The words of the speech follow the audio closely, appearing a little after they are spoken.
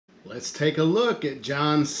Let's take a look at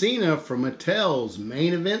John Cena from Mattel's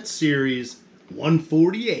Main Event Series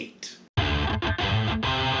 148.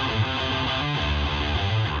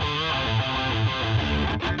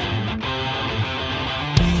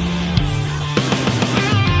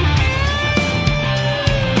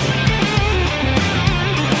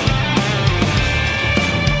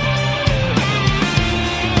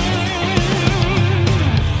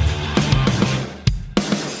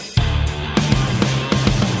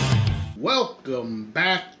 Welcome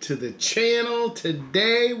back to the channel.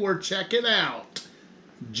 Today we're checking out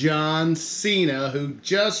John Cena, who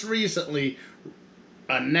just recently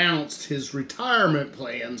announced his retirement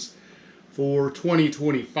plans for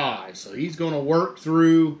 2025. So he's going to work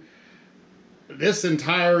through this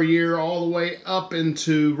entire year all the way up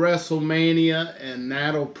into WrestleMania, and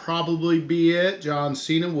that'll probably be it. John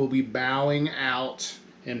Cena will be bowing out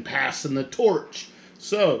and passing the torch.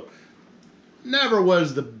 So never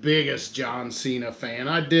was the biggest John Cena fan.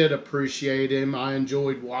 I did appreciate him. I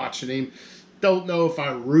enjoyed watching him. Don't know if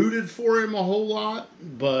I rooted for him a whole lot,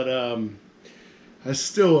 but I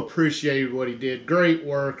still appreciated what he did. Great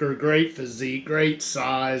worker, great physique, great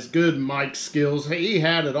size, good mic skills. He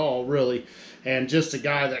had it all, really. And just a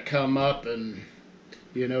guy that come up and,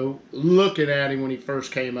 you know, looking at him when he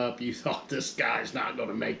first came up, you thought this guy's not going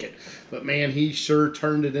to make it. But, man, he sure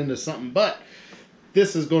turned it into something. But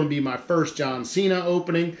this is going to be my first John Cena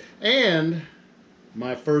opening and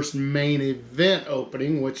my first main event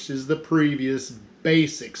opening, which is the previous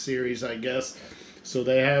basic series, I guess. So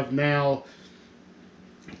they have now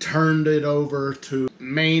turned it over to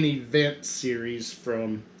main event series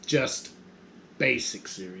from just basic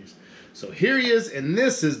series. So here he is, and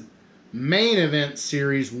this is main event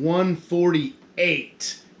series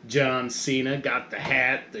 148. John Cena got the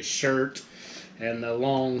hat, the shirt, and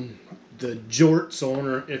the jorts on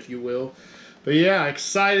her, if you will. But yeah,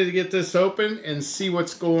 excited to get this open and see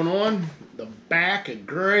what's going on. The back, a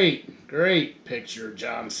great picture of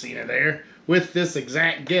John Cena there with this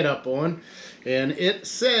exact getup on. And it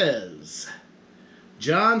says,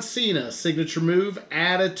 John Cena, signature move,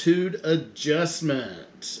 attitude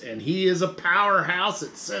adjustment. And he is a powerhouse.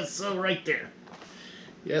 It says so right there.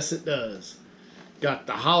 Yes, it does. Got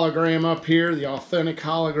the hologram up here, the authentic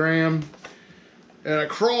hologram. And a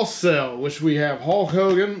cross sell, which we have Hulk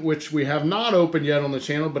Hogan, which we have not opened yet on the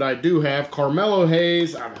channel, but I do have Carmelo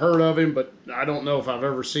Hayes. I've heard of him, but I don't know if I've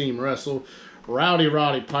ever seen him wrestle. Roddy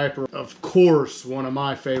Piper, of course, one of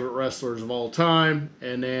my favorite wrestlers of all time.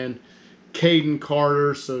 And then Caden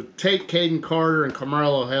Carter. So take Caden Carter and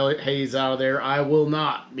Carmelo Hayes out of there. I will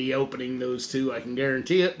not be opening those two, I can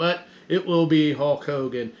guarantee it, but it will be Hulk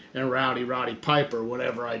Hogan and Roddy Piper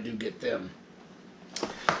whenever I do get them.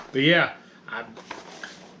 But yeah,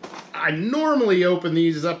 I normally open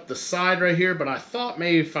these up the side right here, but I thought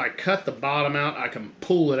maybe if I cut the bottom out, I can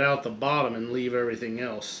pull it out the bottom and leave everything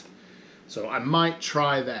else. So I might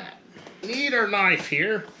try that. Need our knife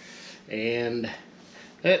here, and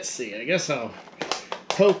let's see, I guess I'll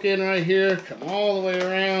poke in right here, come all the way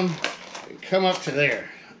around, and come up to there.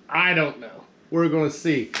 I don't know. We're going to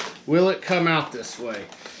see. Will it come out this way?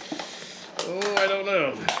 Oh, I don't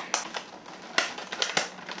know.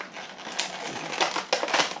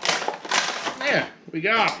 Yeah, we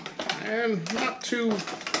got him, and not too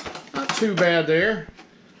bad there.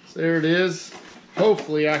 So there it is.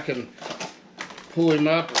 Hopefully I can pull him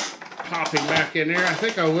up and pop him back in there. I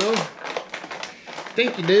think I will.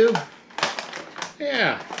 Think you do.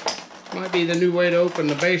 Yeah, might be the new way to open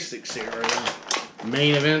the basic series, the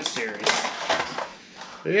main event series.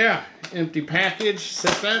 But yeah, empty package.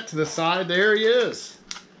 Set that to the side. There he is,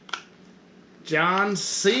 John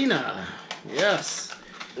Cena. Yes.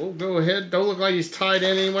 We'll go ahead. Don't look like he's tied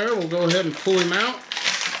in anywhere. We'll go ahead and pull him out.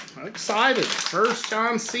 I'm excited. First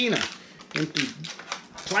John Cena. Empty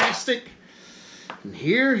plastic. And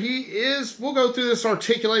here he is. We'll go through this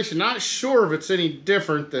articulation. Not sure if it's any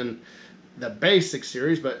different than the basic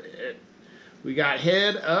series, but we got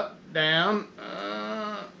head, up, down.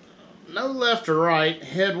 No left or right.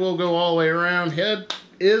 Head will go all the way around. Head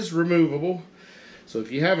is removable. So if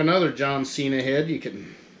you have another John Cena head, you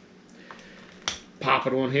can pop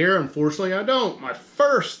it on here. Unfortunately, I don't. My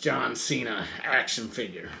first John Cena action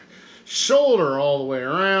figure. Shoulder all the way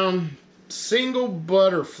around. Single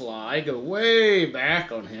butterfly. Go way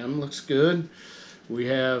back on him. Looks good. We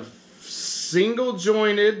have single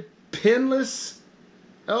jointed, pinless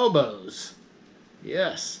elbows.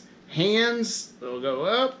 Yes. Hands will go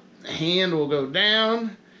up. Hand will go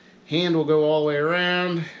down. Hand will go all the way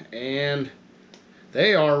around. And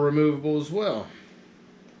they are removable as well.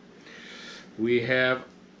 We have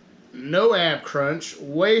no ab crunch.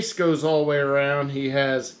 Waist goes all the way around. He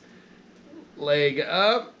has leg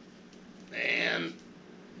up, and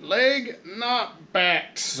leg not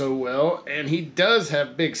backed so well, and he does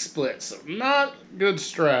have big splits, so not good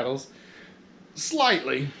straddles.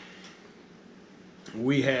 Slightly.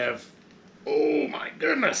 We have, oh my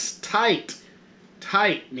goodness, tight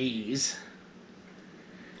knees.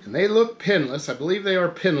 And they look pinless. I believe they are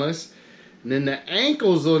pinless. And then the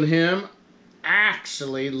ankles on him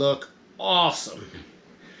actually look awesome.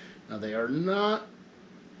 Now they are not,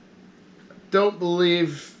 don't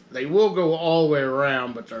believe, they will go all the way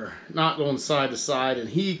around, but they're not going side to side, and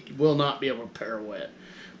he will not be able to pirouette.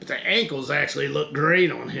 But the ankles actually look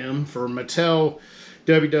great on him for Mattel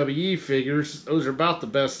WWE figures. Those are about the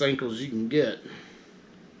best ankles you can get.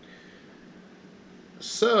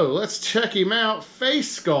 So let's check him out.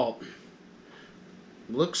 Face sculpt.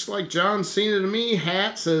 Looks like John Cena to me.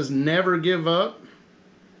 Hat says never give up.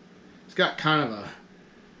 He's got kind of a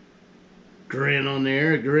grin on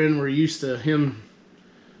there. A grin we're used to him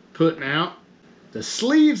putting out. The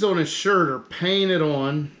sleeves on his shirt are painted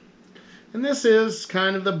on. And this is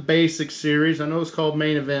kind of the basic series. I know it's called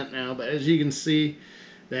Main Event now, but as you can see,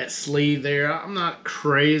 that sleeve there, I'm not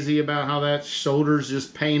crazy about how that shoulder's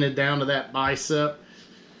just painted down to that bicep.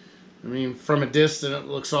 I mean, from a distance it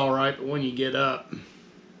looks alright, but when you get up,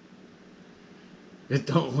 it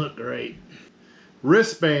don't look great.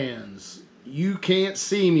 Wristbands. You can't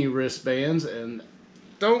see me wristbands, and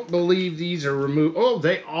don't believe these are removable. Oh,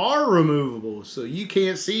 they are removable. So you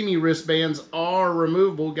can't see me wristbands are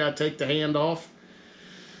removable. Got to take the hand off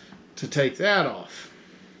to take that off.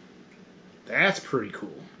 That's pretty cool.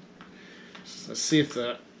 Let's see if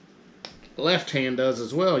the left hand does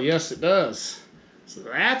as well. Yes, it does. So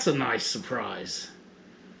that's a nice surprise.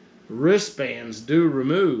 Wristbands do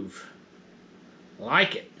remove.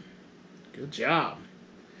 Like it. Good job.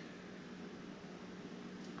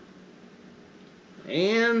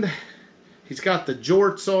 And he's got the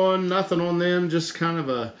jorts on, nothing on them, just kind of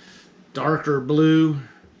a darker blue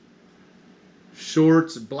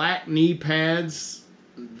shorts, black knee pads.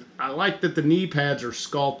 I like that the knee pads are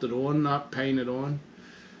sculpted on, not painted on.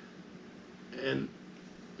 And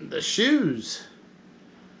the shoes,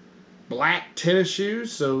 black tennis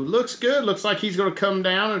shoes, so looks good. Looks like he's going to come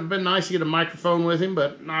down. It'd been nice to get a microphone with him,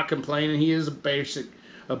 but not complaining. He is a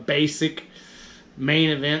basic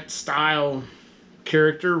main event style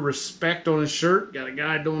character. Respect on his shirt. Got a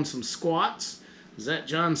guy doing some squats. Is that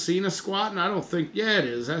John Cena squatting? I don't think, yeah it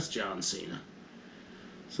is. That's John Cena.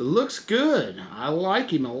 So looks good. I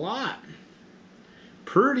like him a lot.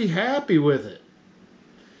 Pretty happy with it.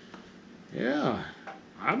 Yeah.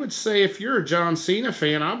 I would say if you're a John Cena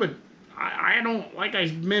fan, I don't, like I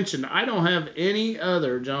mentioned, I don't have any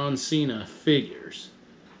other John Cena figures.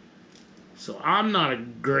 So I'm not a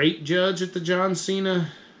great judge at the John Cena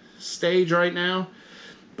stage right now,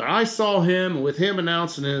 but I saw him, with him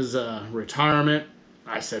announcing his retirement,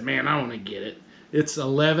 I said, man, I want to get it. It's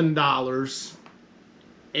 $11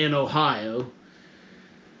 in Ohio,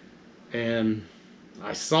 and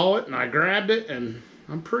I saw it and I grabbed it, and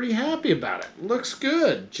I'm pretty happy about it. Looks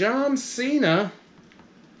good. John Cena,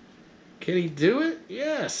 can he do it?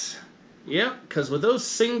 Yes. Yep, because with those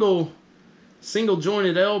single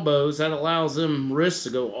jointed elbows, that allows them wrists to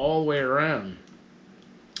go all the way around.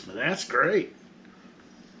 That's great.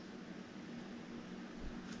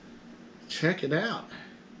 Check it out.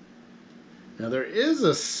 Now there is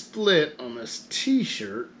a split on this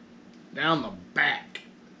t-shirt down the back.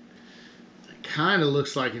 It kind of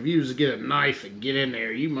looks like if you was to get a knife and get in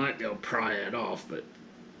there, you might be able to pry it off, but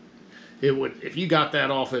it would, if you got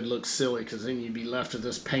that off, it'd look silly, because then you'd be left with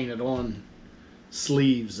this painted on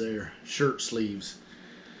sleeves there, shirt sleeves.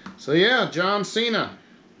 So yeah, John Cena.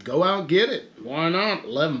 Go out and get it. Why not?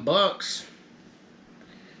 $11.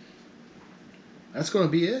 That's going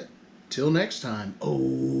to be it. Till next time.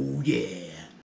 Oh, yeah.